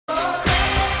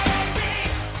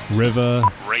River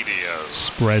Radio.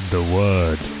 Spread the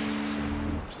word. Say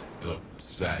oops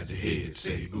upside your head.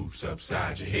 Say oops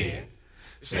upside your head.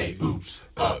 Say oops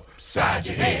upside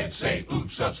your head. Say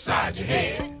oops upside your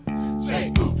head.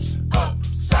 Say oops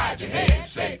upside your head.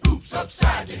 Say oops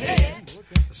upside your head.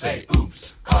 Say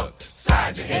oops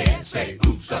upside your head. Say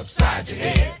oops upside your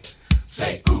head.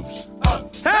 Say oops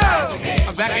upside your head.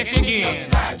 I'm back at you again.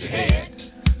 Upside your head.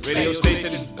 Radio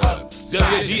station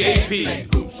WGAP. Say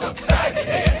oops upside your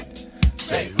head.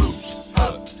 Say oops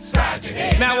upside your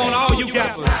head. Now on all you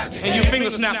gappers and you finger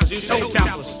snappers, you toe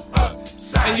tappers,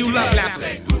 and you love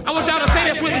lappers, I want y'all to say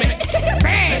this with me.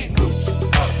 Say it. Oops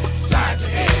upside your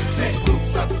head. Say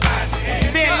oops upside your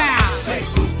head. Say it loud. Say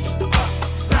oops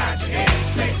upside your head.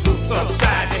 Say oops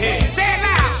upside your head. Say it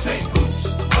loud. Say oops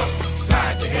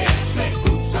upside your head. Say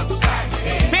oops upside your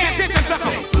head. Pay attention, sucker.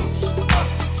 Say oops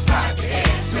upside your head.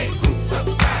 Say oops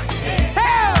upside your head.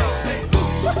 Hell. Say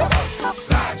oops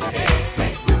upside your head.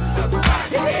 Say oops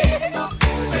upside your head.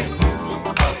 Say oops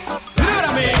upside. You know what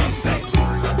I mean? Say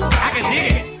oops upside. I can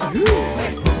dig it.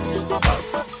 Say oops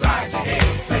upside your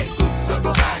head. Say oops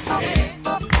upside your head.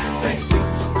 Say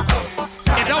oops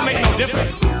upside. It don't make no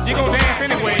difference. You gon' dance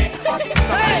anyway.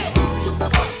 Say it.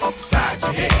 Upside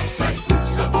your head. Say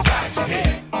oops upside your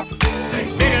head. Say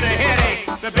Bigger the headache,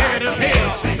 the bigger the pill.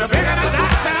 The bigger the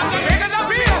doctor, the bigger the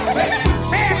bill.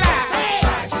 Say it loud.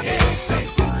 upside your head. Say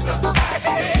oops upside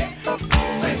your head.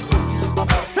 Say oops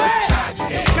upside your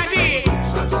head. Now dig.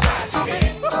 Oops upside your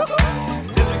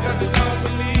head.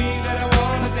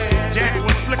 Jack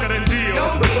was slicker than Jill.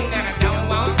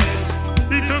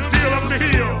 He took Jill up the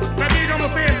hill. Now dig, I'ma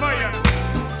say it for you.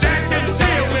 Jack and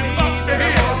Jill went up the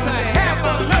hill to have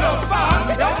a little fun.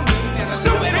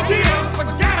 Stupid Jill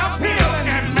forgot a pill,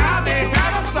 and now they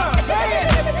got a son.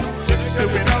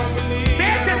 Stupid.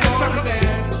 Pay attention, sucker.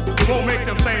 We won't make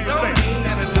them same mistakes.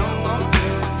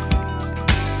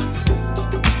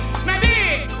 Now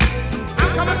dig, I'm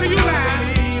coming to you live.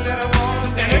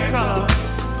 And in color.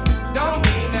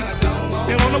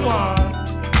 Still on the one.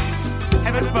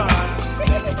 Having fun.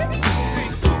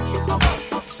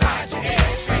 Upside your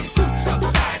head. Say oops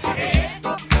upside your head.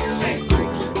 Say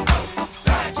oops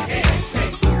upside your head. Say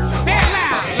oops Say it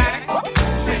loud, like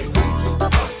Say oops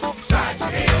upside your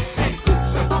head. Say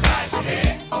oops upside your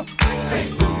head. Say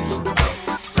oops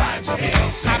upside your head.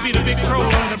 I be the big troll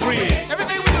on the bridge.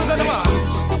 Everything we do is under bar.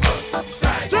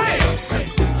 Upside your head. Say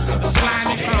oops The upside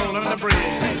slimy troll under the bridge.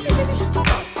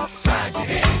 upside your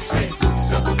head. Say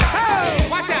oops upside your Oh, head.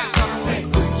 watch out. Say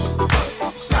oops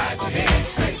upside your head.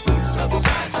 Say oops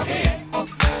upside your head.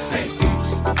 Say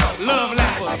oops Love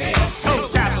lappers, toe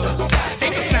tappers,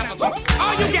 finger snappers.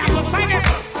 All you gappers, sing it.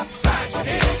 upside your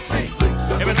head. Say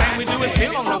oops Everything we do is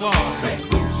still on the wall.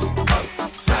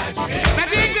 upside your head. Now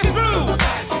dig this groove.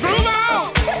 Groove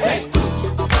on. Say oops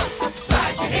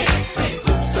upside your head. Say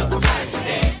oops upside your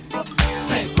head.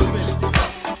 Say oops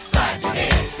upside your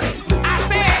head. Say oops. I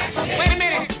said, wait a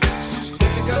minute.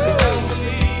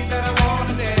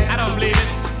 I don't believe it.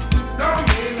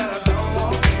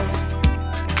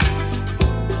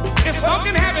 It's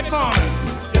fucking habit forming.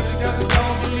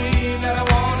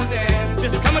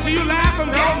 It's coming to you live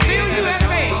from Jacksonville,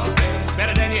 USA.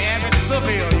 Better than your average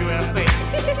Seville, USA.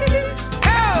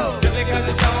 Oh!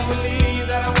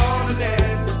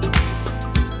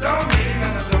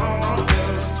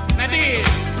 Now dig.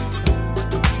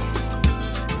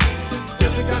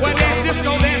 Well, there's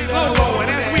disco, there's slow-mo, and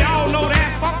as we all know,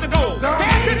 there's funk to go.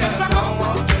 Pay attention, sucker.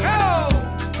 Oh!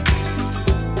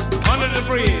 Under the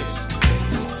bridge.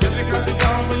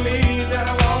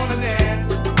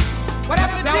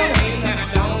 Whatever it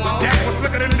is. Jack was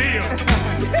slicker than Jill.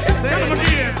 Tell him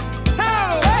again.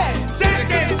 Oh! Jack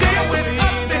and Jill went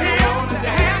up the hill to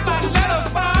have a little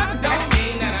fun.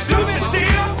 Stupid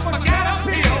Jill forgot a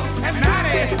pill, and now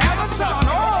they have a son.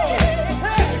 Oh!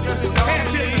 Pay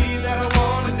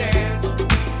attention.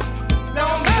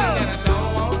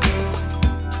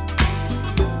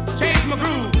 Change my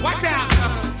groove. Watch out.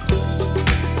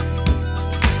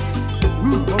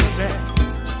 Ooh, what was that?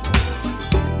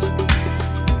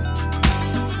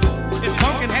 It's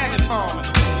funkin' habit forming.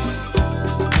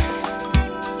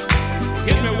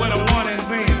 Hit me with a one and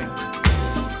then.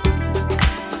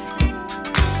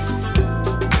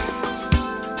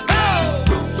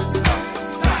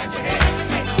 Upside your head.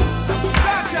 Say oops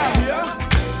upside your head.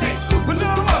 Say oops Put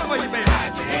another one for you, baby.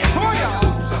 upside your head. Come on, y'all.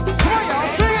 Come on, y'all.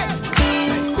 Sing it.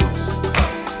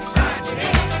 Upside your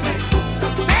head. Say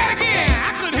oops Say it again.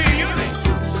 I couldn't hear you.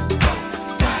 upside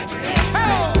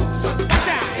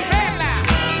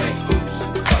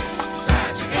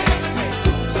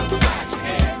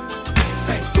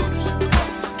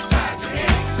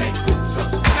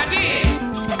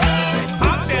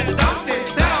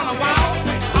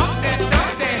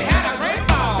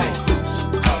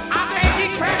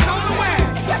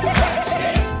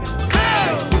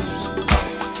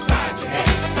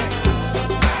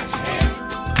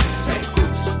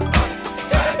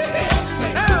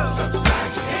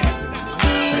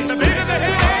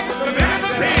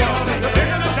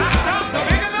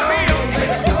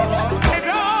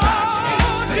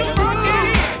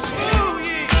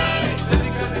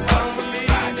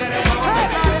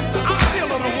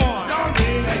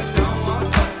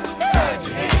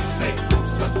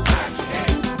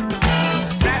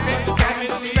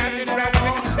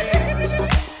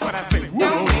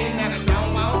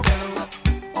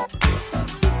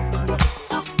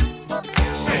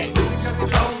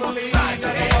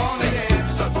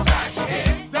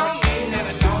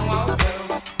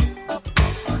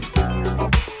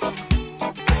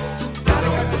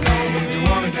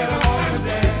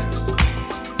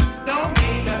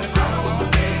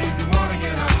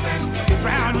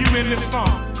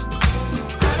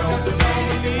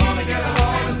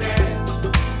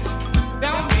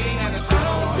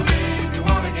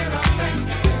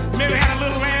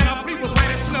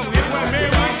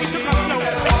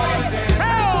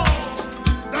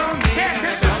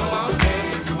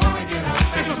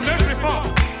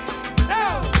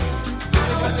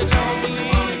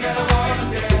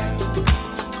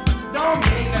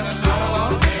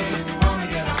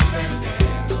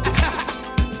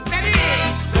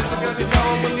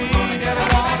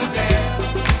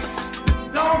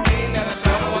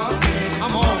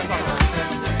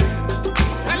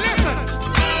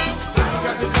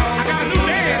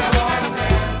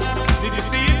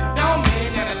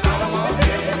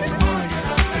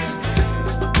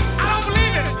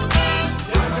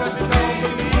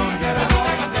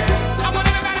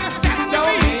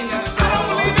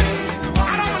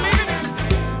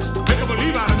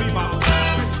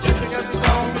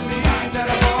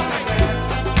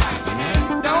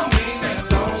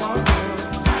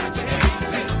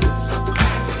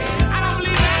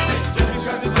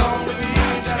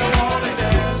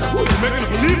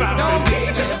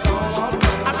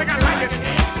I think I like it.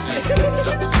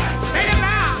 Say it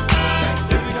loud.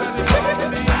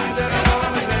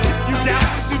 You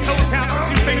dappers, you toe tappers,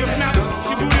 you finger snappers,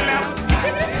 you booty lappers.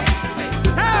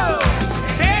 Oh,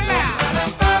 say it loud.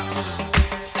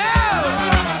 Oh,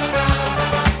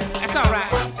 that's all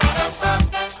right.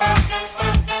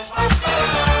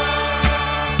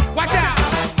 Watch out.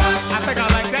 I think I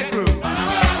like that groove.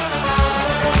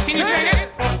 Can you sing it?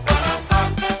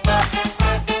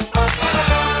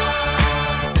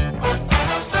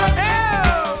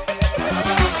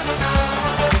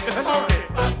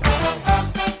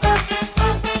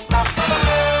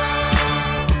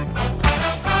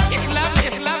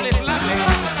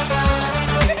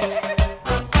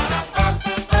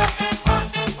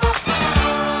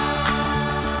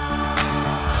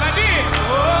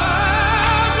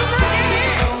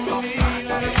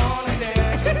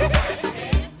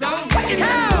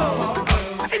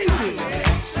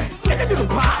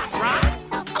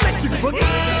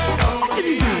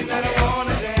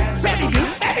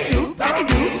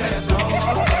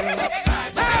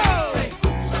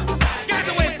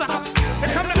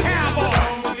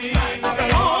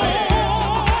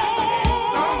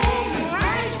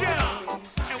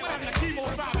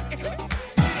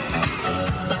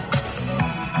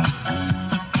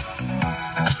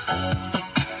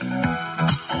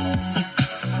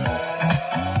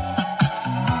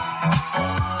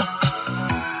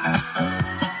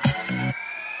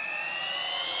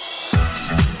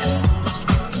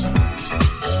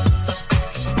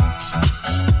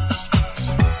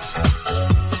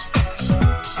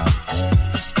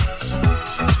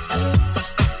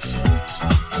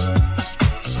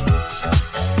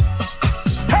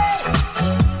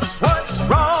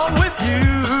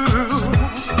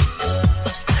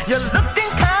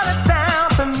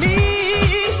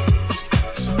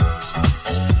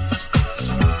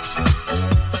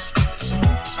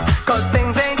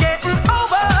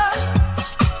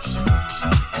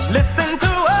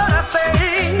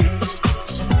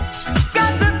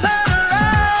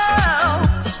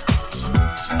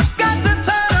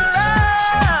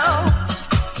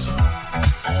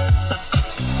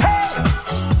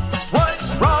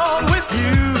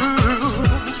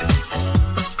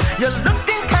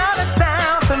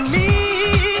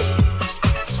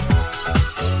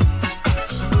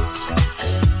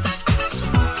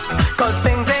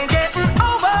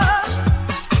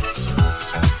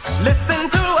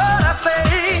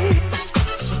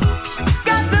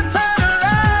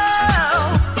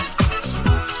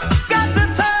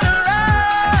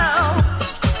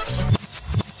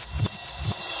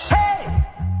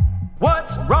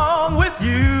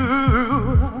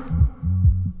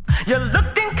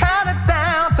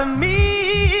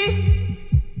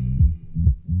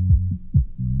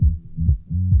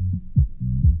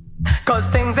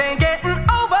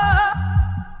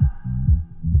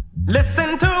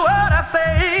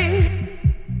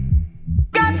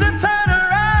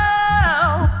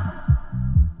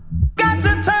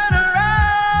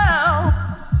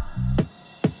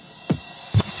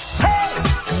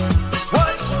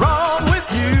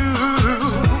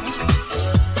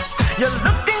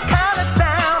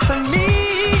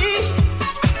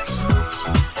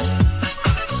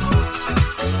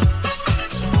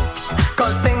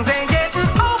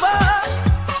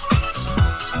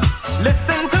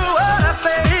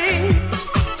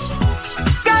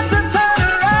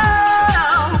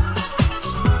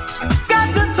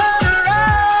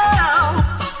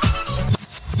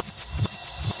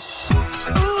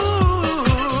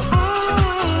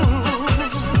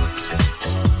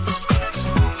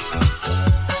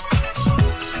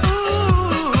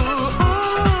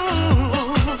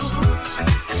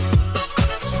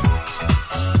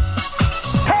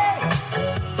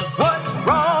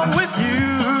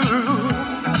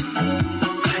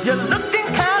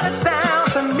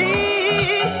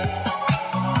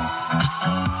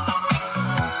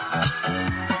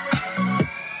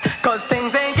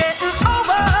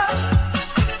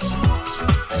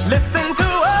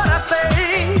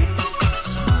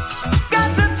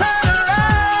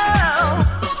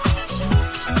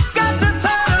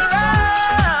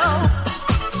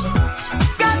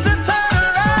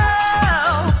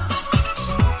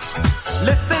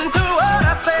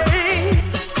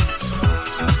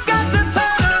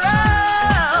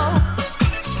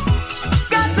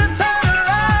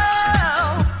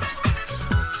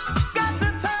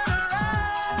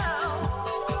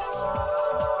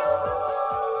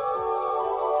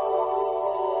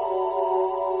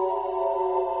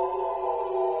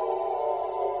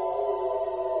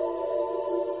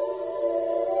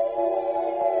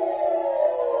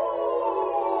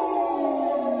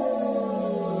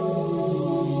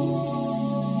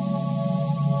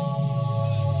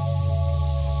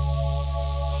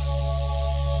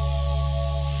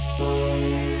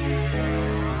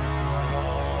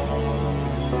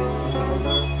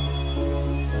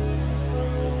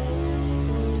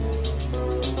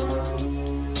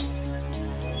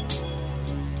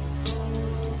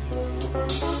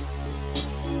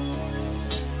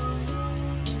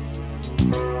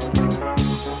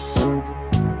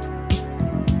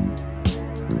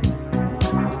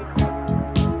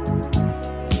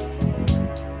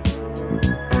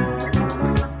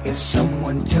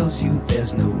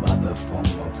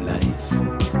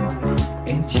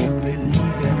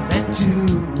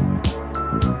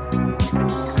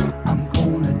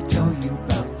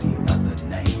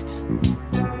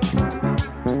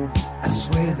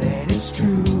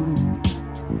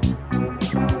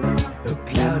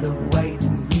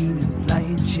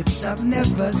 ships I've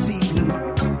never seen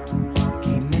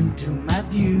came into my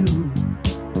view.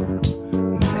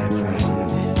 Was I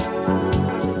frightened?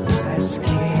 Was I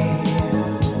scared?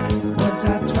 Was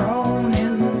I thrown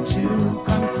into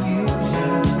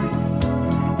confusion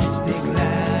as they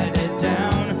glided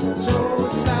down so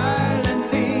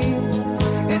silently?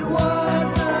 It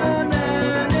wasn't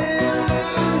an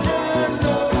illusion,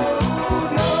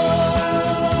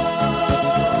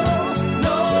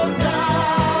 no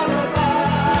doubt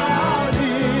about it.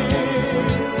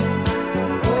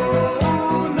 Oh,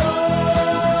 no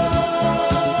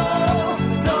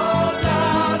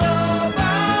doubt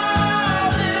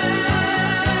about it.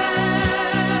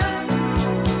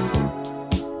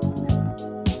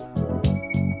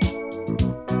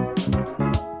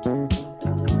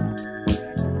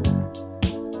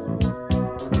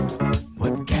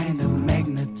 What kind of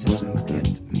magnetism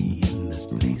kept me in this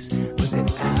place? Was it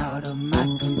out of my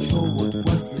control? What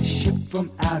was the ship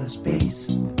from outer space?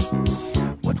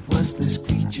 What was this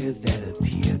creature that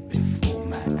appeared before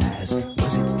my eyes?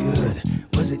 Was it good?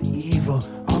 Was it evil?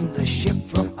 On the ship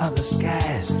from other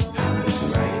skies, I was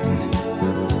frightened.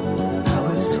 I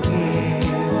was scared.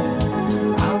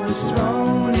 I was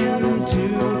thrown into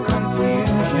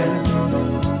confusion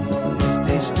as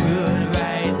they stood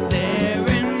right there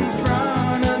in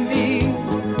front of me.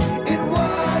 It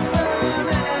wasn't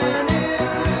an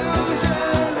illusion,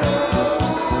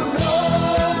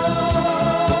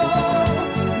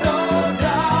 no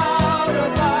doubt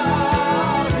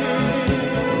about it.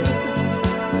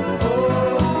 Oh,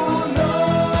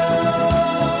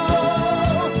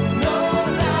 no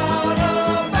doubt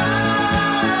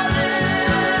about it.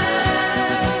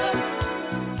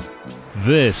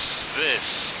 This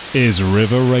is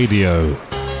River Radio.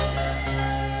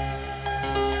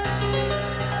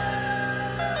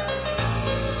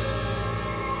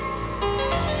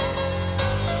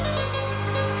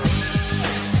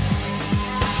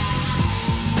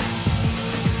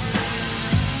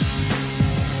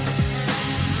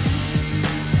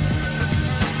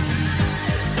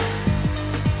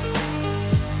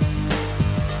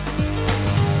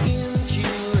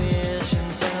 Intuition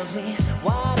tells me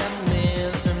what I'm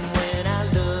missing when I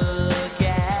look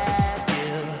at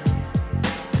you.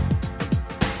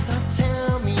 So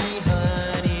tell me,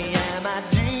 honey, am I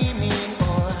dreaming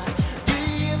or do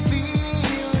you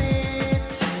feel it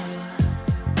too?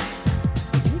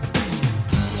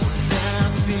 'Cause I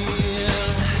feel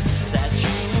that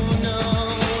you know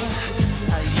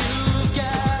you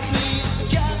got me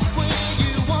just where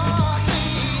you want me.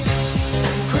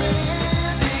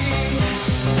 Crazy,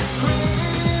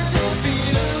 crazy for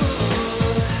you,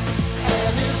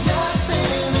 and there's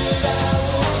nothing that I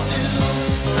won't do.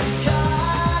 I'm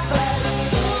caught by the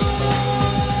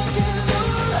look in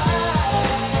your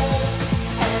eyes,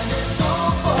 and it's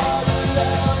all for the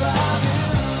love of you.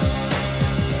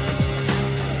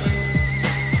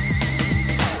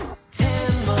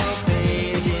 10 more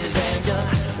pages and your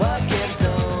work is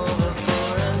over for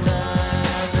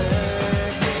another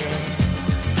day.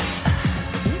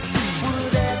 Well,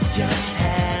 that just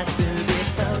has to be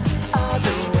some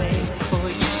other way for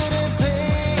you to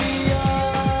pay your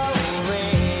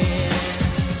rent.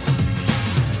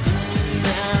 'Cause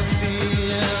I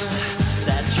feel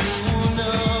that you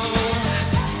know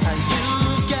you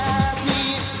got me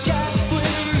just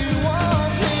where you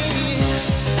want me.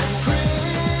 I'm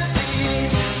crazy,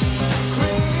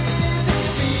 crazy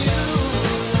for you,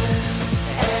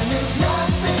 and there's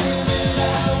nothing that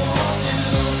I won't do.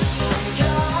 I'm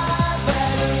caught by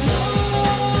the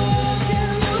look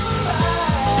in your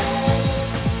eyes,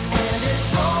 and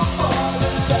it's all for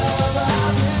the love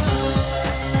of you.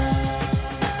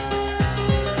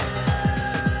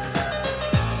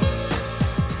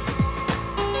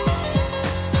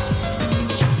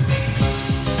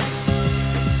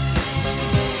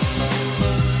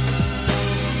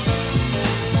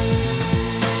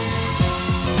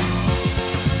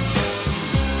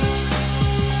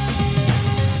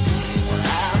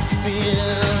 I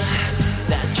feel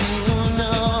that you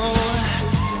know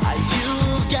you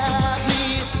got me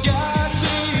just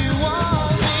where you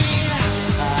want me.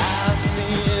 I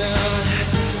feel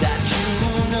that you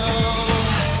know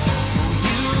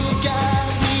you got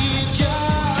me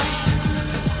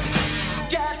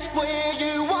just where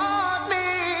you want me.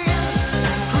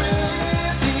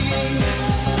 Crazy,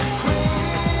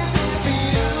 crazy for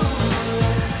you,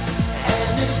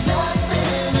 and there's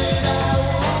nothing that I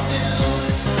won't do.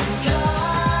 I'm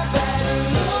caught by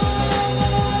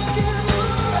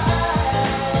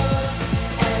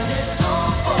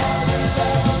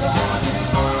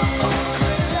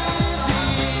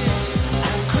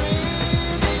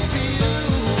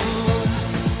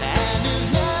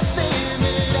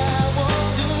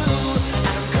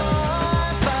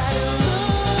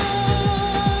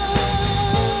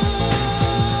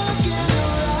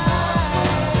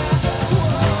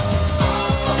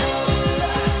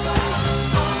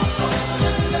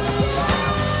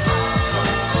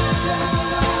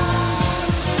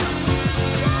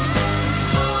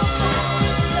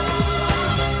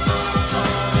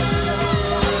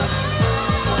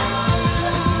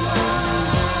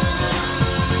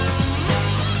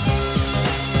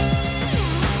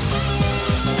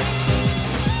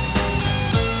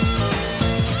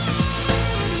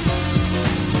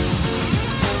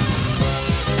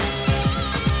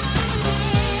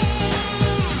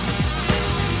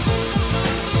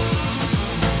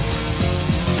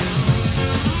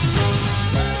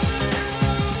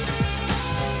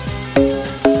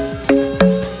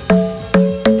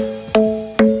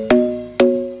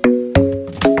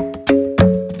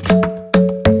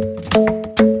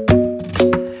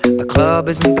club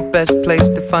isn't the best place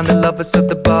to find a lover, so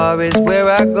the bar is where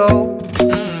I go.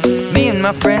 Me and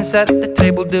my friends sat at the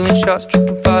table doing shots,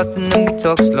 tripping fast, and then we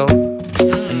talk slow.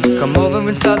 And you come over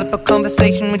and start up a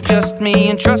conversation with just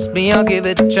me, and trust me, I'll give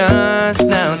it a chance.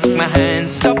 Now take my hand,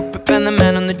 stop it, and the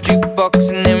man on the jukebox,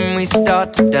 and then we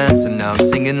start to dance. And now I'm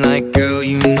singing like, girl,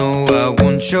 you know I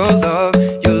want your love.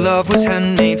 Your love was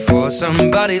handmade for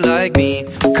somebody like me.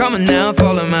 Come on now,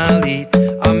 follow my lead.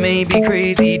 I may be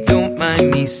crazy, don't mind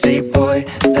me. Say, boy,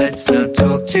 let's not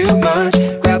talk too much.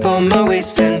 Grab on my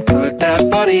waist and put that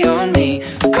body on me.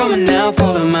 Come on now,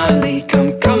 follow my lead.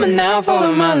 Come on now,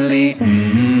 follow my lead.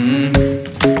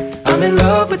 I'm in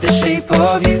love with the shape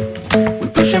of you. We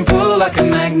push and pull like a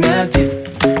magnet do.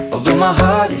 Although my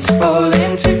heart is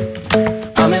falling too.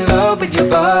 I'm in love with your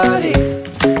body.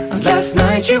 And last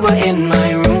night you were in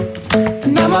my room,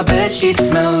 and now my bedsheets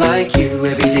smell like you.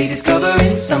 Every day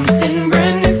discovering something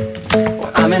brand new.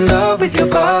 Well, I'm in love with your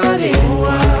body.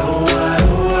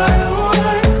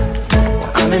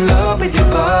 I'm in love with your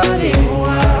body.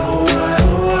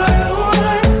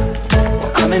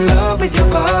 I'm in love with your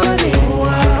body.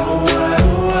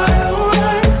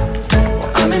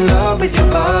 I'm in love with your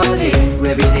body.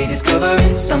 Every day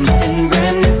discovering something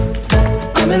brand new.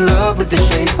 I'm in love with the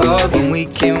shape of you. When we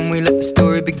came, we let the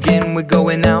story begin. We're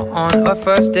going out on our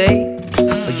first date.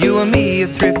 You and me are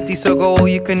thrifty, so go all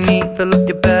you can eat. Fill up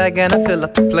your bag and I fill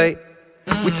up the plate.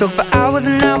 We talk for hours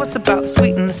and hours about the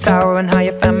sweet and the sour, and how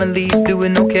your family's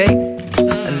doing okay.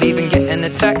 And leaving, getting a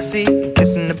taxi,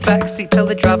 kissing the backseat, tell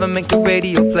the driver make the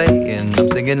radio play. And I'm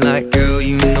singing like, girl,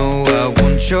 you know I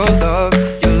want your love.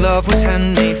 Your love was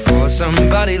handmade for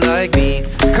somebody like me.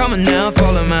 Come on now,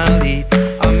 follow my lead.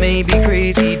 I may be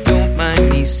crazy, don't mind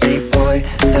me. Say, boy,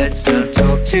 let's not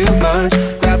talk too much.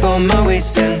 Grab on my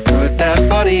waist and put that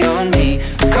body on me.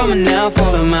 Come on now,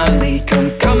 follow my lead.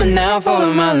 Come on now,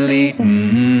 follow my lead.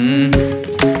 I'm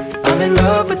in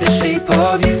love with the shape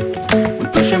of you. We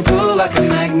push and pull like a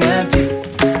magnet do.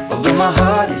 Although my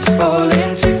heart is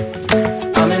falling too.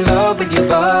 I'm in love with your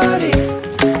body.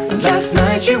 Last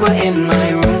night you were in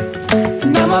my room,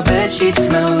 and now my bedsheets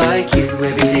smell like you.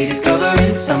 Every day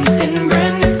discovering something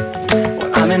brand new.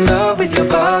 Well, I'm in love with your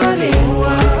body.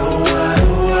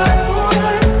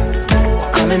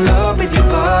 I'm in love with your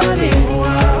body.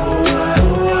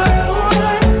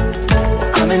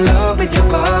 I'm in love with your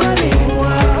body.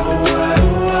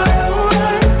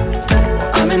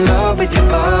 I'm in love with your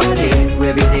body.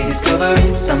 Every day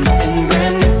discovering something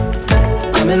brand new.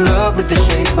 I'm in love with the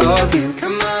shape of you.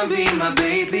 Come on, be my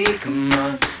baby, come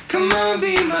on. Come on,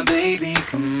 be my baby,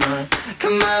 come on.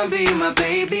 Come on, be my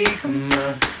baby, come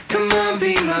on. Come on,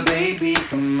 be my baby,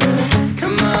 come on.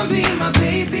 Come on, be my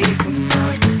baby, come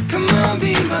on. Come on,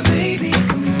 be my baby,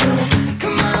 come on.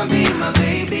 Come on, be my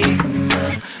baby, come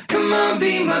on. Come on,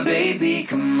 be my baby,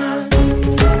 come on.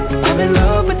 I'm in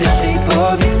love with the shape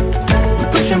of you. We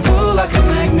push and pull like a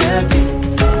magnet do.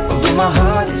 Although my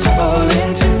heart is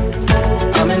falling too.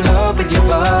 I'm in love with your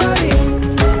body.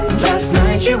 Last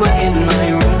night you were in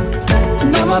my room,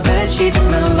 and now my bedsheets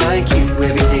smell like you.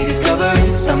 Every day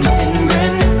discovering something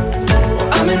brand new.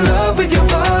 I'm in love with your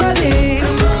body.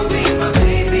 Come on, be my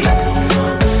baby. Come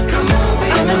on, come on, be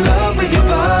I'm in love with your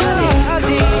body.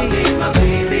 Come on, be my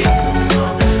baby. Come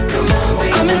on, come on, be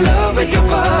I'm in love with your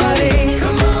body.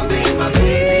 Come on, be my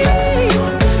baby.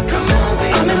 Come on, be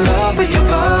I'm in love with your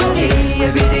body.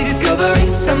 Every day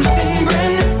discovering something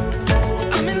brand new.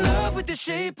 I'm in love with the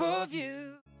shape of you.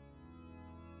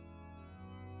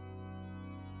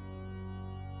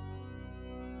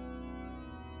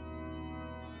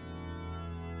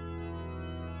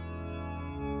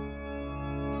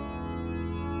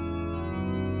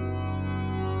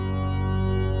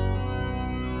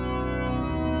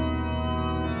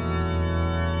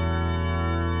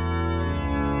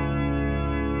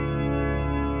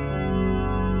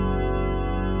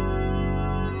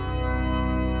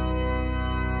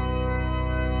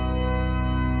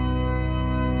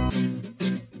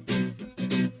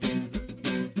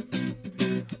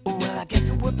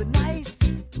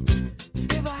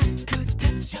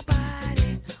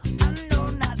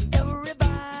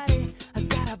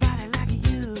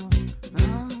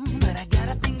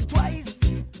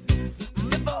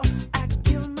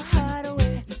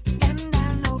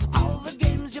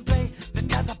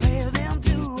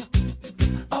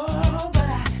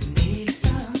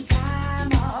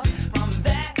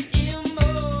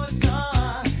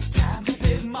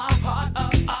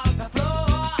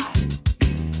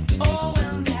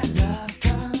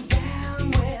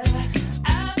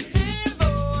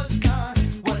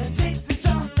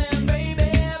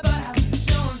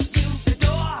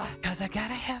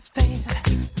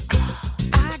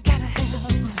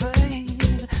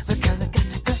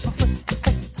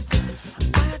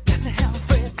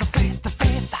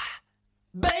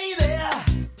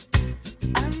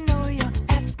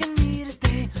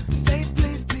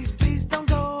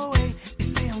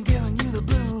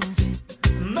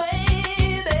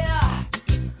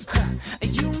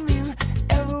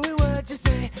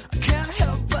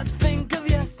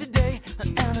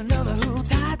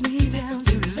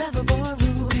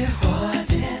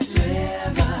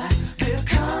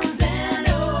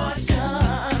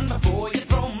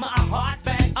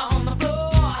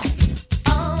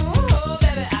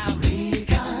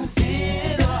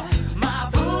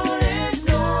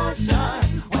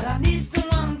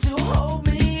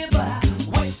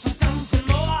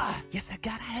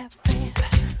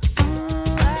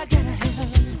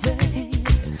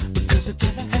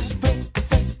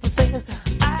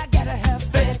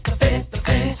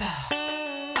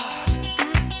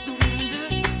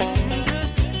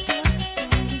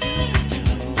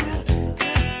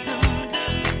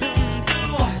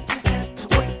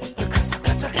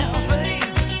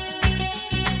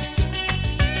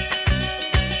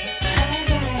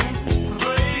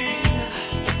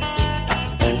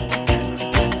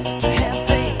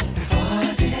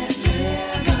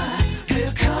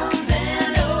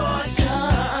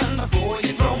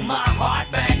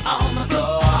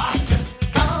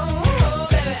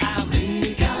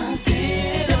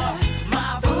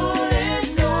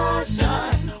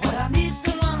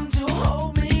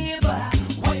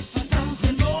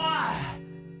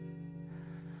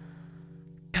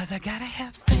 gotta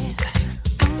have faith.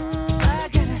 I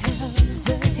gotta have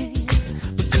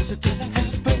faith. Because I gotta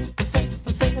have faith.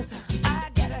 I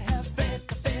gotta have faith.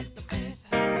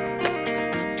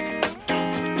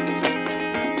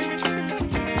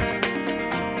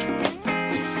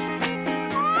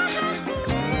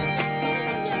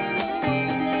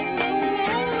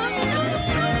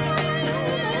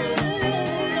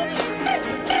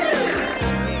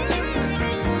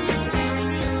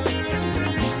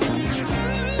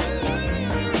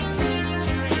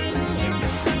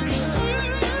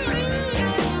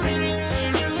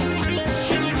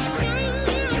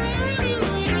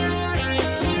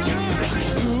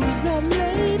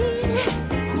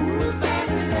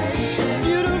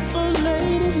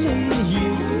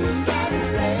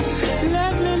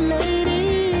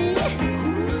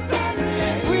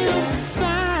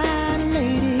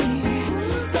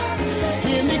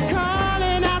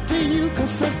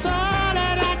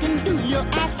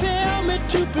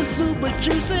 But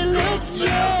you say, look,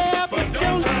 yeah, but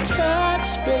don't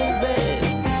touch, baby.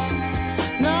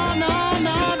 No, no,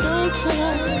 no, don't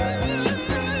touch.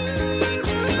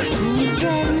 Who's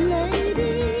that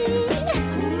lady?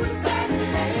 Who's that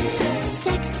lady?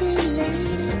 Sexy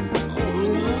lady.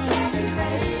 Who's that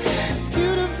lady?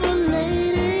 Beautiful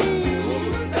lady.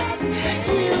 Who's that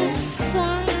lady? Real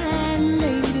fine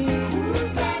lady.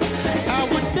 Who's that lady? I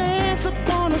would dance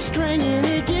upon a string,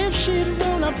 any gift she'd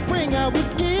wanna bring, I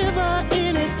would give her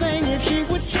anything if she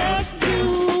would just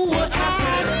do what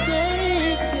I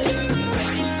say.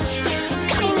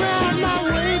 Come around my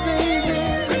way, baby.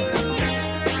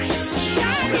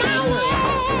 Shine my way.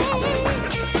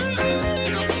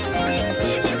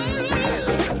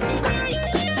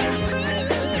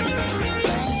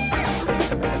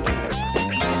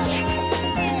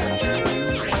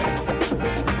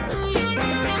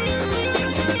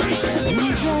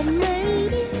 Who's that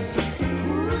lady?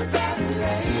 Who's that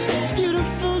lady?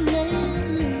 Beautiful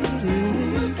lady.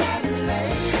 Who's that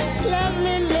lady?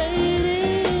 Lovely lady.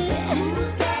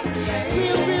 Who's that lady?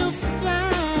 Real, real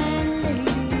fine lady.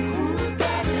 Who's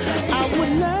that lady? I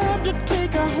would love to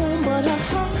take her home, but her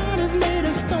heart is made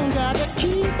of stone. Gotta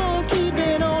keep on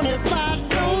keeping on. If I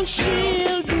don't,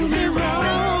 she'll do me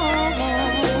wrong.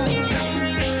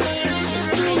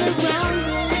 Do me wrong.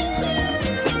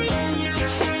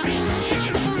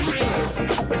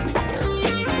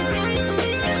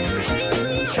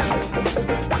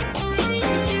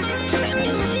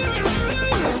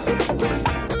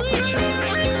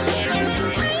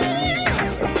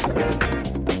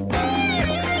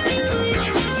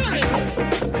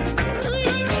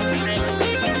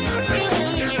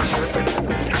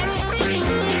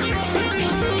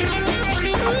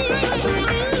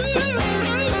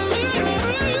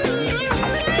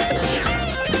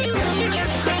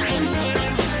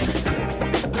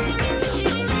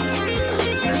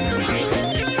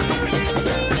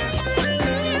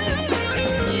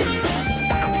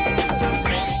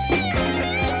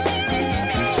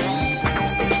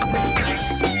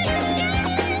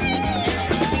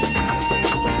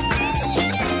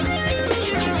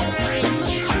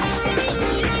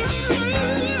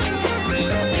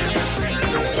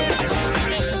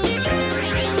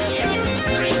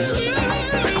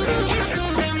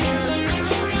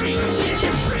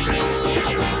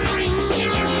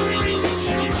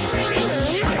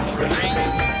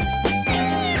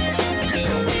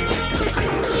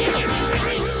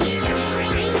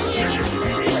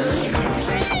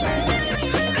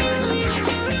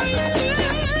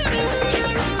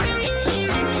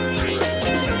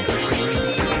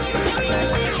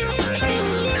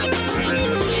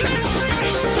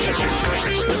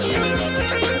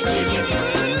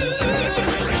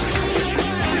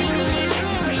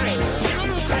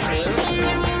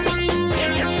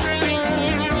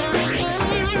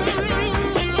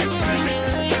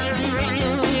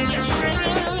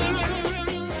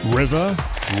 River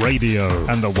Radio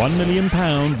and the £1 million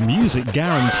music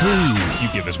guarantee. You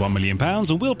give us £1 million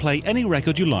and we'll play any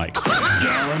record you like.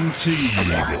 Guaranteed.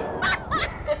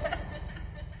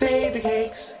 Baby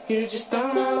cakes, you just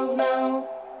don't know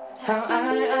how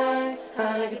I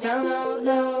like it down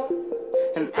low.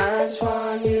 And I just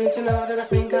want you to know that I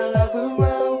think I love you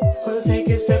well. We'll take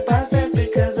it step by step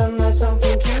because I'm not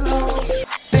something cute.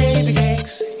 Baby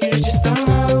cakes, you just don't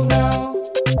know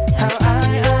how I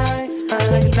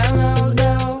like it down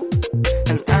low.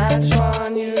 And I just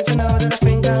want you to know that I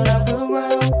think I love you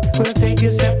well. We'll take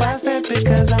it step by step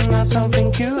because I'm not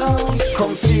something cute.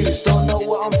 Confused, don't know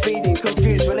what I'm feeling.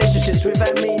 Confused, relationships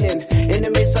without meaning. In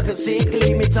the midst I can see it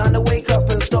gleaming. Time to wake up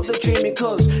and stop the dreaming.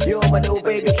 Cause you're my little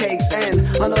baby cakes. And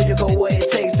I know you got what it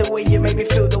takes. The way you make me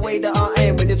feel, the way that I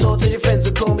am. When you talk to your friends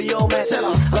and call me your man, tell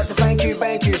 'em I like to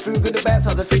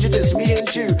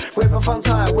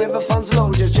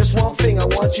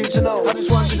want you to know. I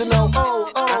just want you to know. Oh,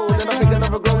 oh, and then I think I'll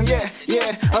never grow. Yeah,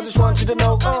 yeah. I just want you to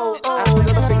know. Oh, oh, and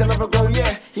then I think I'll never grow.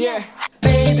 Yeah, yeah.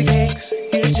 Baby cakes,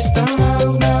 you just don't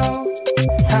know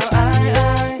how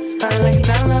I like it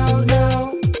down low.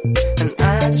 And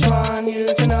I just want you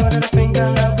to know that I think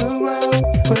our love will grow.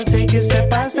 We'll take it step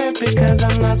by step because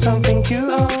I'm not something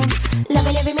you own.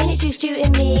 Loving every minute just you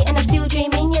and me, and I'm still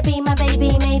dreaming you'll be my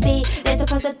baby. Maybe there's a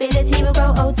possibility we'll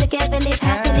grow old together, live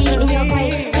happily in your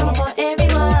brain. Someone for everyone.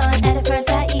 At the first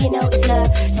sight, you know it's love.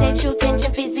 Sexual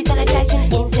tension, physical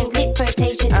attraction, instant click,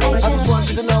 flirtatious action. I just want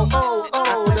you to know. Oh,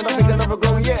 oh, and then I think I'll never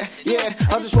grow. Yeah, yeah.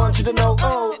 I just want you to know.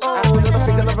 Oh, oh, and then I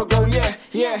think I'll never grow. Yeah,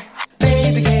 yeah.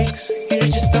 Baby cakes, you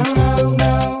just don't know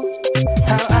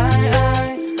how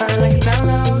I like it down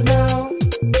low.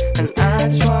 And I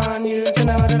just want you to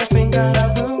know that I think our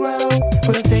love will grow.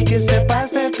 We'll take it step by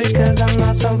step because I'm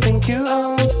not something you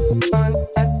own.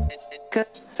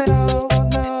 No,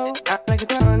 I like it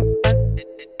down. No,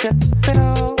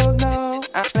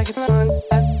 I like it down.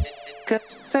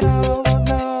 No,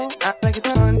 I like it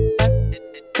down.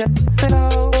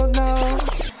 No,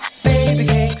 baby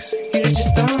cakes, you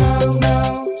just don't know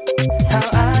how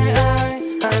I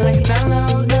like it down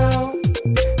low.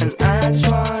 And I just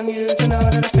want you to know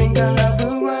that I think our love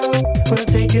will grow. We'll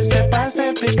take it step by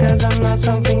step because I'm not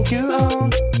something you own.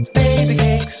 Baby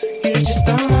cakes, you just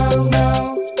don't know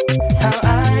how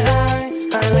I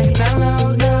like it down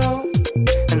low.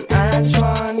 And I just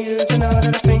want you to know that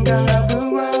I think our love will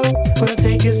grow. We'll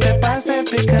take it step by step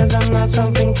because I'm not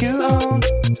something you own.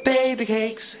 Baby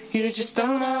cakes, you just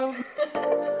don't know.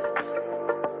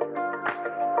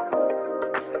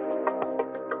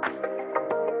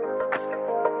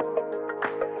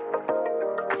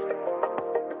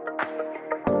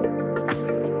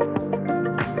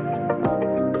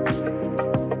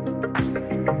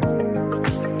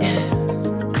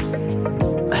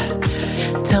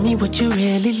 Tell me what you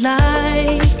really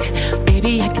like.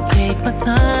 Baby, I can take my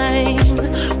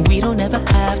time. We don't ever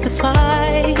have to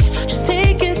fight. Just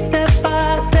take it step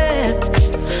by step.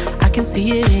 I can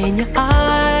see it in your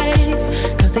eyes,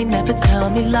 'cause they never tell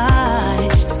me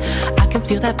lies. I can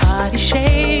feel that body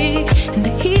shake and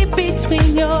the heat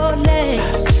between your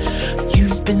legs.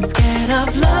 You've been scared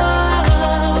of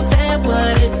love and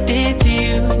what it did to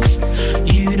you.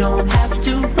 You don't have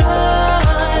to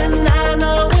run. I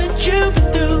know what you've been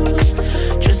through.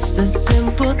 Just a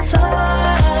simple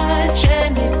touch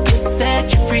and it can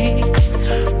set you free.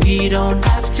 We don't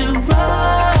have to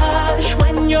rush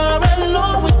when you're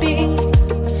alone with me.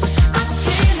 I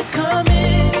feel it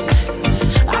coming.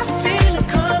 I feel it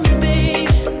coming, babe.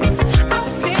 I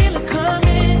feel it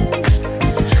coming.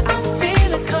 I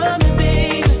feel it coming,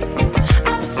 babe.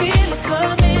 I feel it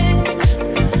coming.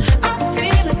 I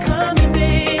feel it coming,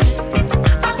 babe.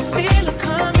 I feel it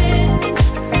coming.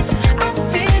 I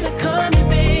feel it coming,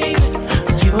 babe.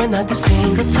 You are not the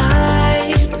single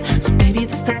type, so baby,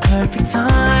 this the perfect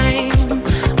time.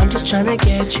 I'm just trying to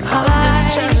get you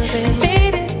high,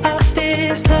 faded off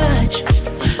this touch.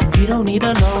 You don't need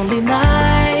a lonely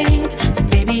night, so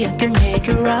baby, I can make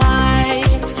it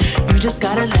right. You just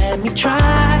gotta let me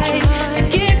try to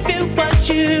give you what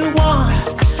you want.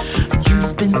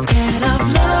 You've been scared of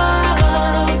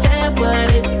love and what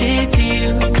it did to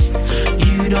you.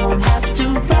 You don't have to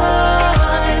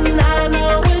run. I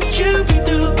know what you've been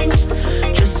through.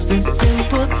 Just a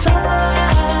simple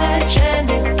touch and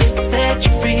it can set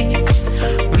you free.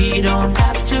 We don't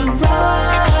have to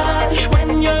rush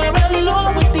when you're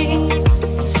alone with me.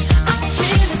 I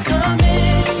feel it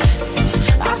coming.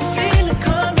 I feel it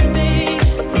coming, babe.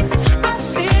 I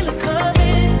feel it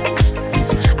coming.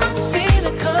 I feel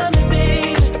it coming,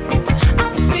 babe. I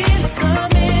feel it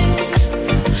coming.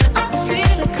 I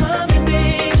feel it coming,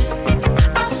 babe.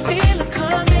 I feel it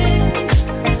coming.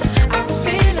 I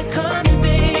feel it coming,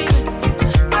 babe.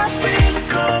 I feel it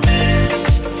coming.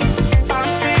 I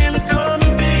feel it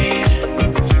coming, babe.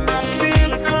 I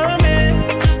feel it coming.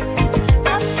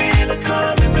 I feel it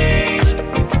coming, babe.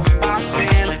 I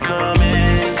feel it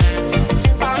coming.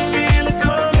 I feel it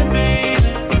coming, babe.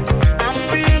 I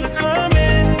feel it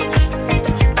coming.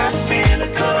 I feel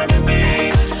it coming,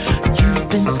 babe. You've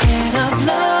been scared of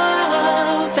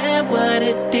love and what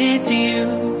it did to you.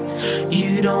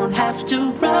 You don't have to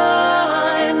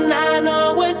run. I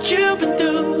know what you've been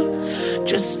through.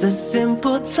 Just a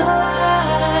simple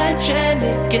touch and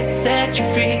it gets set you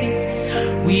free.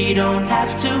 We don't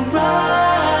have to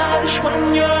rush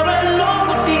when you're alone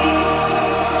with me.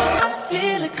 I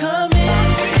feel it coming.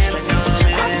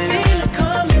 I feel it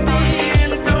coming,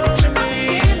 babe. I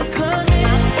feel it coming.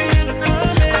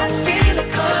 I feel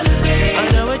it coming, babe. I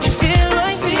know what you feel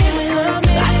like. I feel it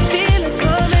coming. I feel it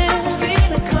coming. I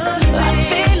feel it coming,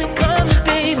 babe.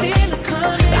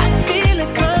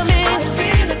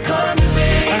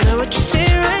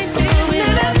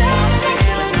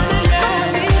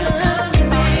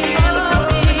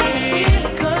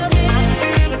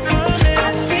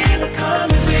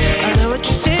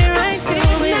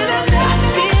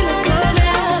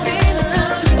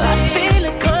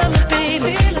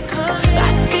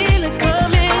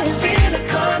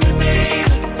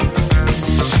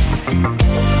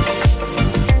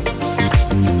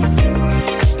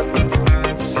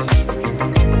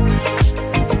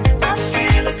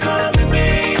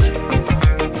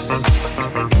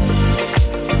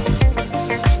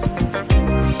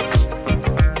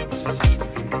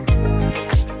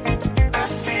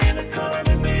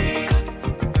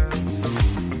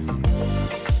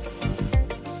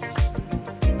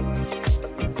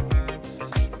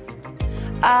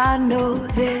 I know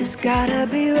there's gotta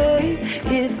be rain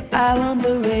if I want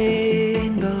the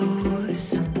rainbows.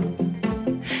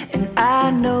 And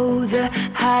I know the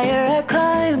higher I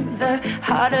climb, the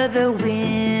harder the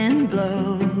wind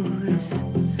blows.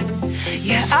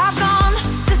 Yeah, I've gone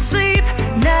to sleep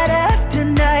night after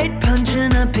night,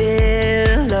 punching a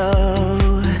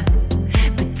pillow.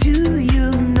 But do you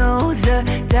know the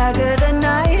darker the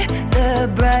night,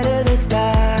 the brighter the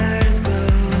stars glow?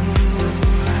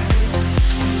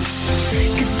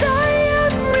 'Cause I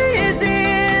am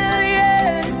resilient,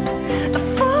 a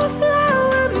full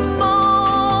flower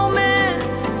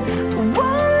moment.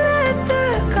 Won't let the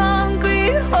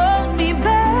concrete hold me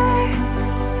back.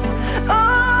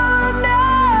 Oh no,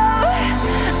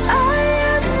 I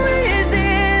am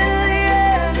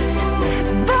resilient,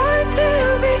 born to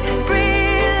be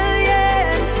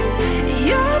brilliant.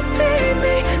 You'll see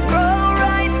me grow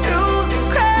right through the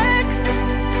cracks.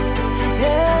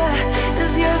 Yeah,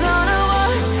 'cause you're gonna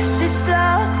watch this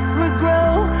flower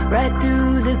grow right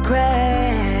through the cracks.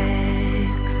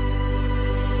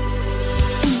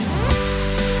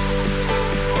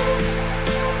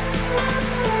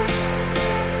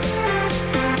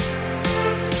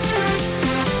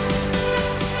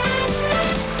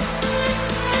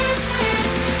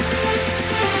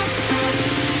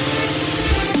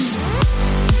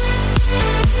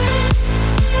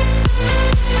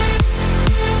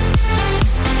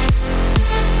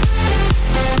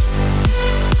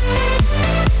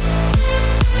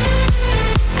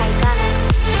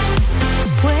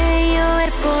 Puede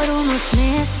llover por unos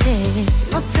meses,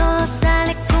 no todo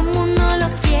sale como uno lo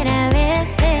quiere a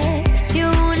veces. Si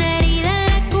hubo una herida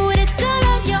la cure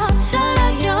solo yo, solo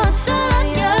yo, solo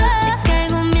yo. Si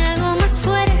caigo me hago más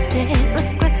fuerte, no es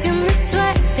cuestión de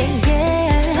suerte,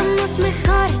 yeah. Somos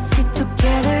mejores si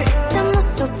together estamos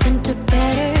open to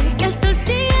better. Que el sol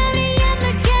siga brillando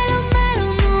y que lo malo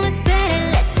no espere.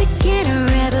 Let's begin a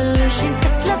revolution,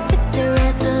 'cause love is the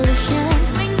resolution.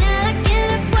 No hay nada que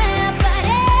me pueda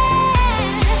parar.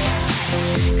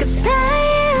 'Cause I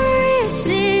am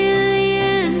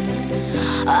resilient,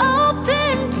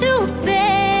 open to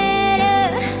better.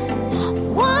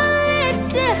 Won't let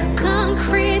the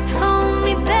concrete hold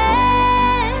me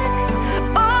back.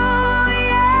 Oh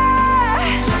yeah,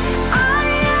 I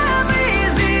am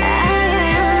resilient,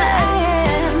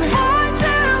 born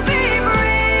to be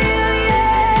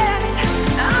brilliant.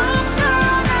 I'm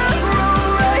gonna grow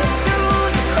right through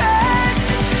the cracks.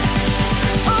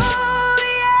 Oh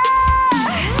yeah.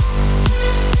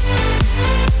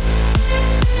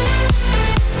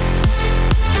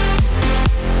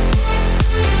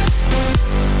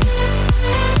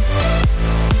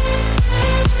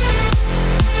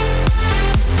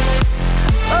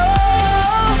 Oh,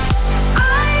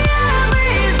 I am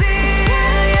resilient,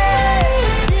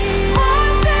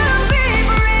 born to be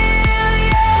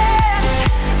brilliant.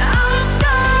 I'm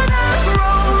gonna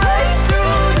grow right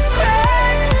through the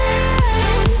cracks.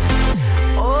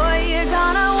 Oh, you're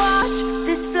gonna watch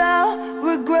this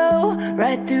flower grow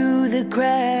right through the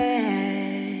cracks.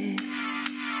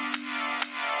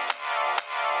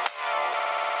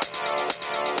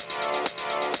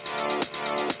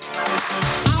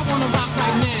 I wanna rock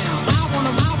right now. I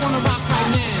wanna rock right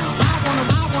now. I wanna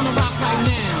rock right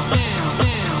now.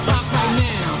 Now, rock right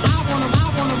now. I wanna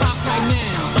rock right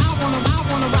now. I wanna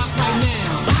rock right now.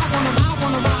 I wanna rock right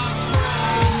now.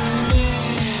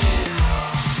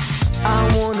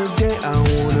 I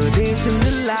wanna dance in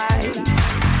the lights.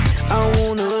 I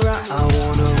wanna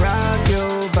rock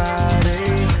your body.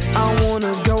 I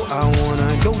wanna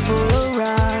go for a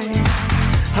ride.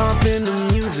 Hop in the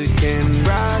music and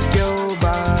rock your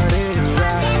body,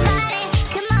 right?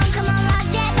 Come on, rock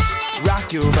that body. Rock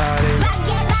your body. Rock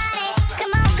that body.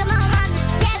 Come on, rock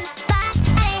that body.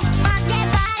 Rock that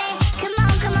body. Come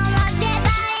on, rock that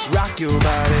body. Rock your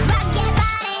body. Rock that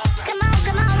body. Come on,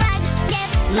 rock that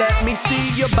body. Let me see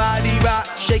your body rock,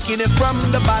 shaking it from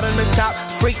the bottom to top.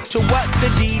 Freak to what the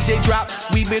DJ drop.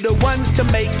 We be the ones to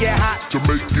make it hot.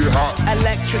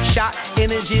 Electric shock,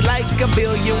 energy like a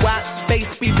billion watts.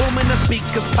 Space be booming, the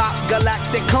speakers pop.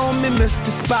 Galactic, call me Mr.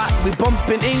 Spot. We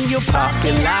bumping in your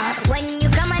parking lot. When you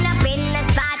coming up in the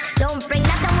spot, don't bring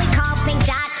nothing we call pink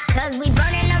dot, 'cause we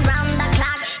burning around the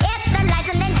clock. Hit the lights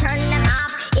and then turn them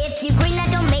off. If you green,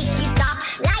 that don't make you stop.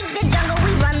 Like the jungle,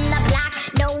 we run the block.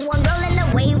 No one rolling the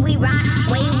way we rock,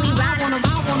 way we rock. I wanna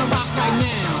rock right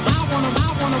now. I wanna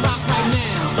rock right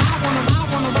now. I wanna rock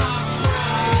right now.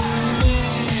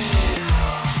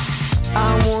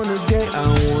 I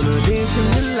wanna dance in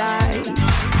the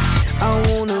lights. I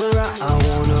wanna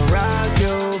rock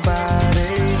your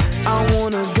body. I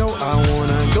wanna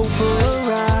go for a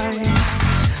ride.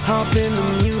 Hop in the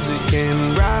music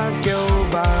and ride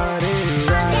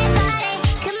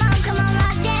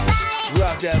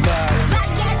body. Rock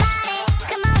your body,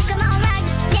 come on, rock your body.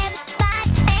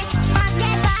 Rock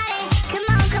your body, come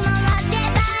on, rock your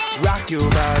body. Rock your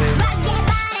body. Rock your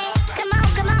body, come on,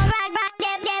 rock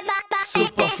your body.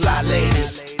 Super fly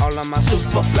ladies, all of my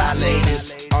super fly ladies,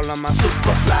 all of my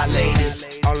super fly ladies,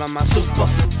 all of my super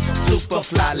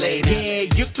fly ladies. Yeah,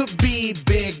 you could be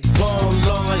big bone,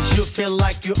 long as you feel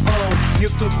like you own. You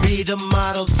could be the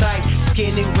model type,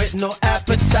 skinny with no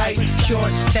appetite,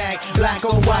 short stack, black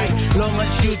or white, long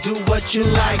as you do what you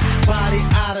like. Body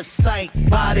out of sight,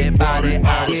 body out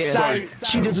of sight.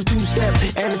 She does a two-step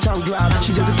and a tongue drop.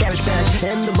 She does a cabbage patch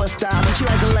and the bus stop. She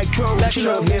like electro, she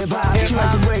love hip-hop. She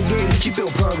like the reggae, she feel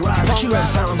punk rock. She like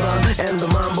samba and the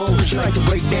mambo. She like to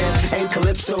break dance and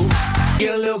calypso.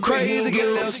 Get a little crazy, get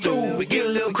a little stupid, get a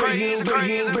little crazy,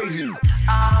 crazy, crazy.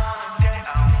 I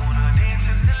wanna dance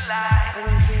in the light.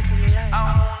 I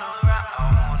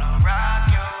wanna rock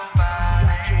your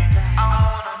body. I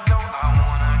wanna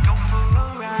go for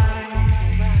a ride.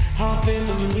 Hop in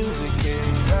the music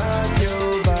and Rock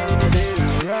your body,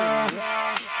 rock.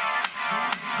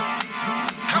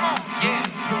 Come on, yeah.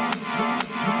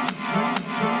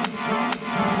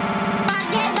 Rock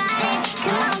your body,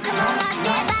 come on, rock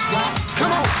your body.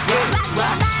 Come on, yeah,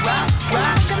 rock, rock,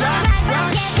 rock, rock,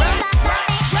 rock, rock.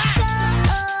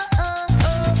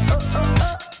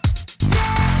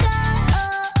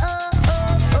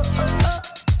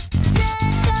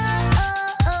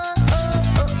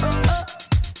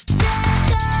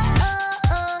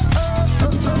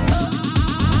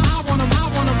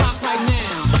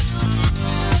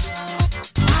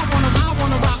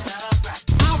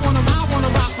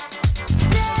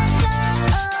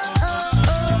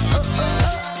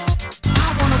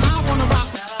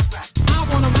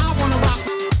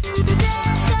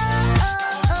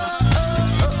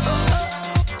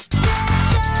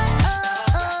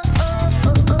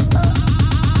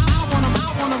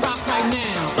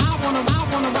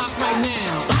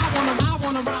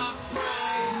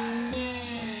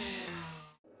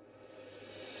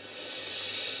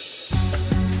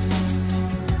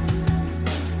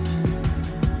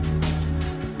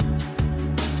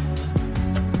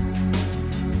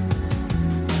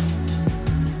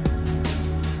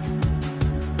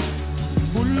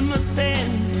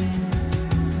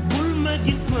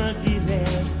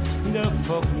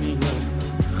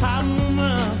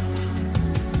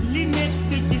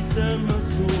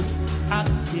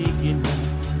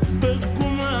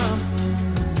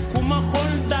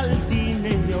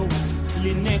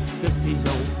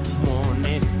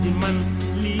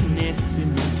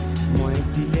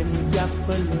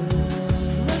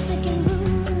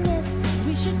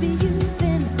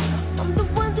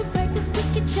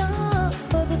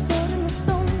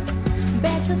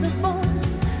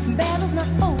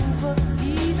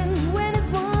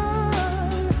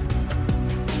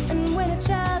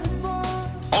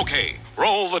 Okay,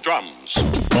 roll the drums.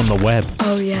 On the web.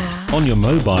 Oh, yeah. On your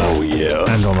mobile. Oh, yeah.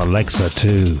 And on Alexa,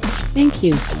 too. Thank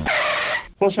you.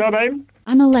 What's your name?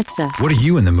 I'm Alexa. What are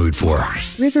you in the mood for?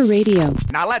 River Radio.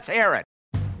 Now let's hear it.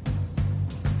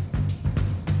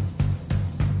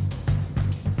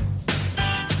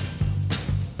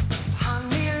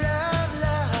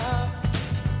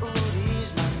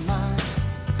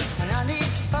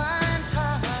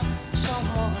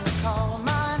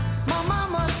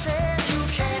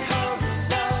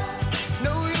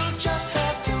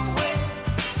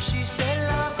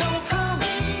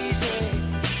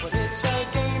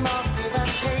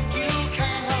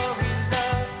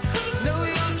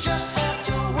 Just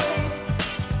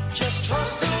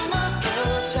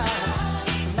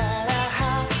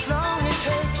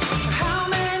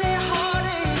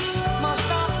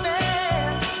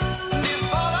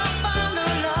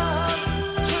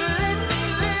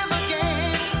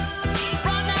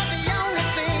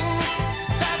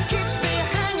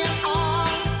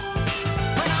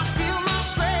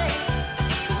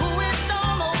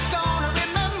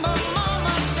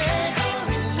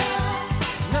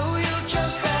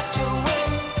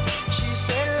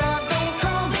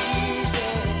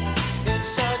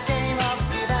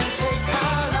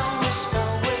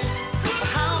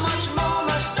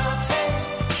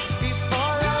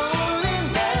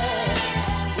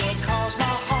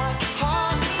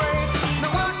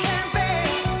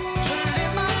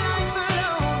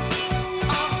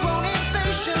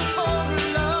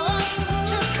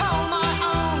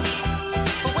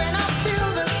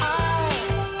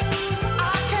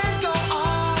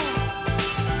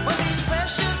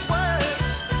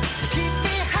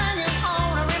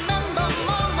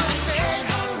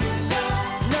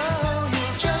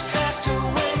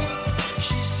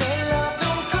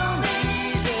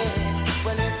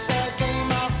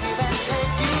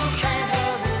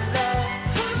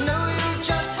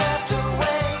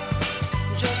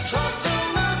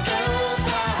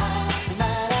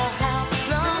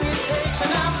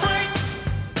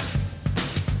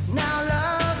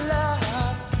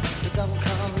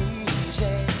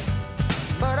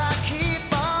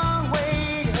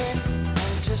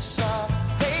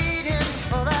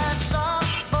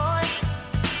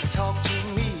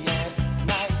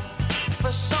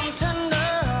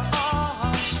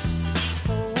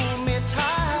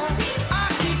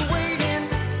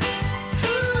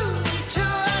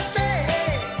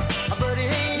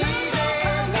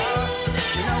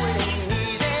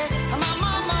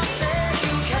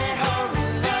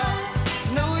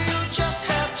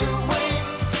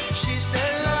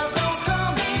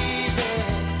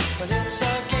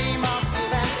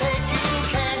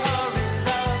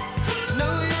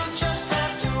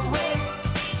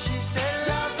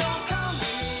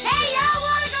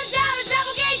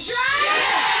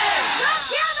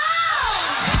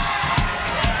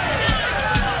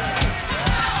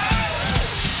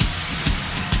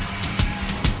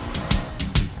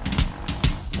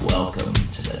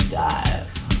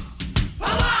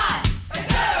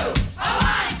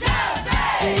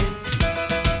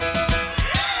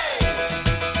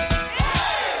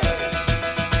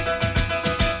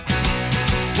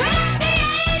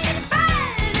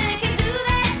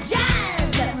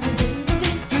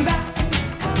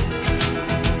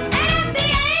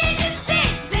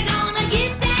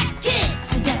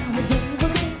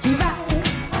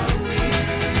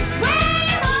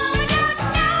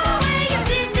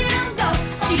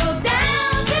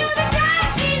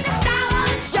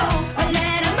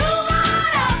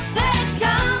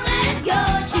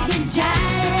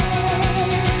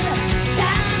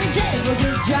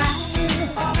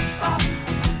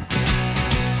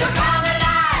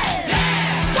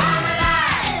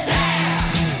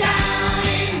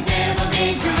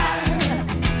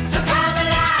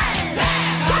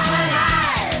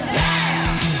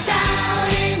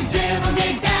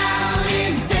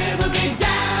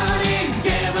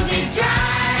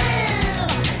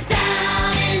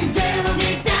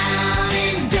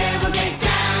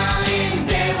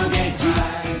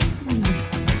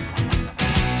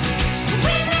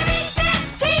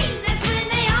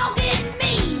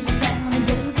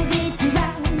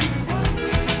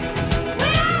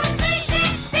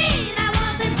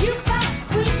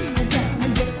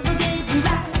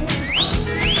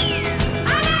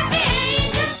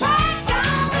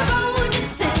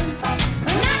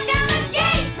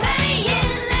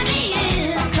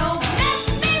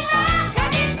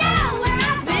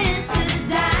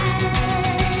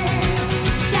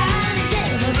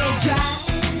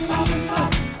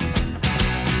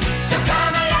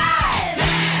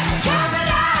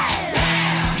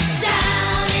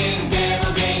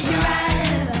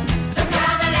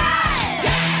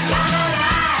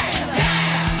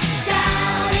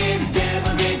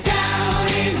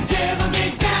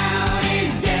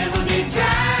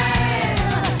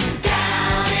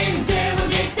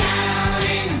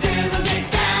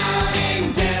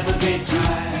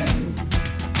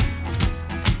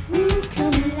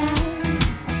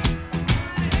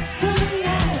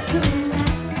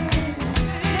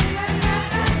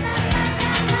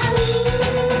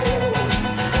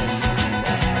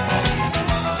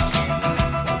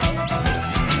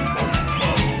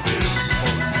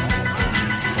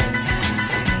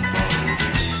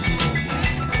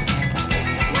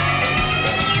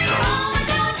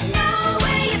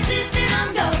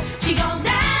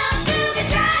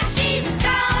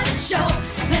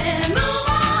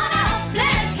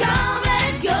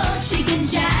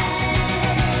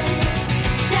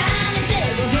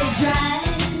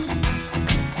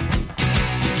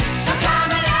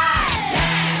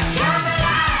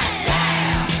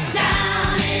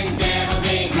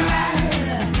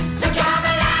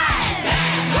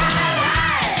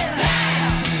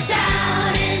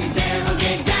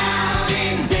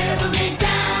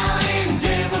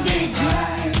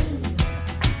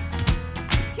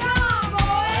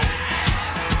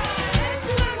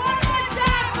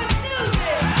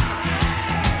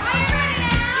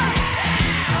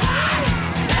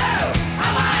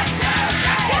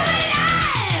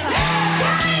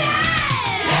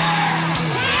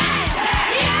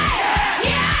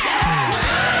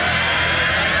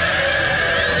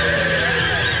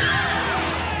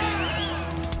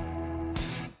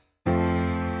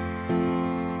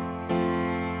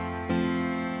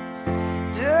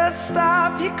Just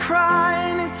stop your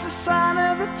crying, it's a sign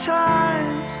of the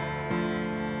times.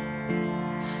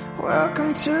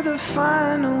 Welcome to the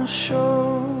final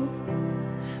show.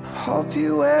 I hope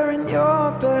you're wearing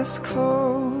your best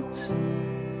clothes.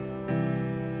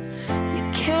 You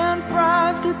can't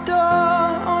bribe the door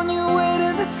on your way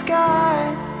to the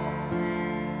sky.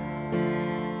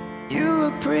 You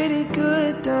look pretty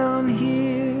good down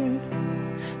here,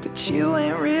 but you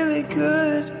ain't really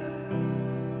good.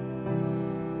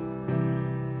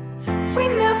 We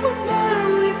never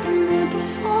learned, we've been here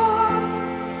before.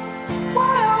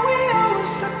 Why are we always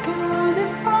stuck and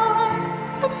running from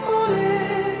the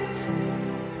bullets?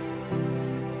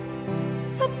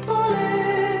 The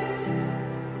bullets.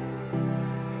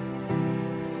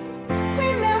 We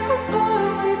never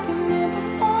learned, we've been here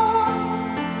before.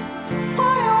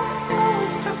 Why are we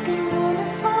always stuck and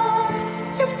running from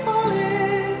your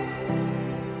bullets?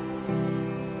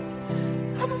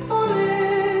 The bullets.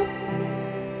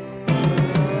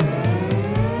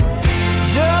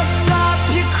 Just stop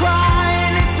your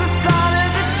crying, it's a sign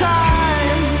of the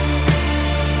times.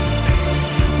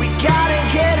 We gotta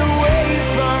get away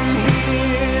from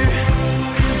here.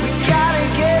 We gotta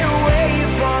get away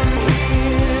from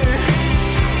here.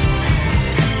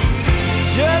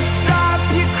 Just stop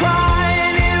your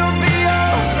crying, it'll be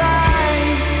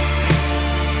alright.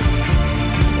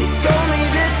 They told me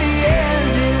that the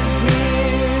end is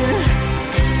near.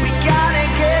 We gotta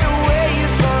get away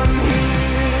from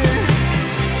here.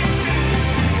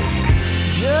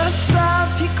 Just stop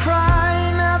your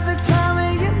crying, have the time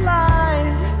of your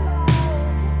life.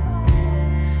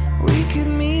 We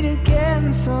could meet again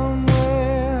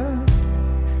somewhere,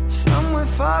 somewhere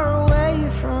far away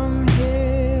from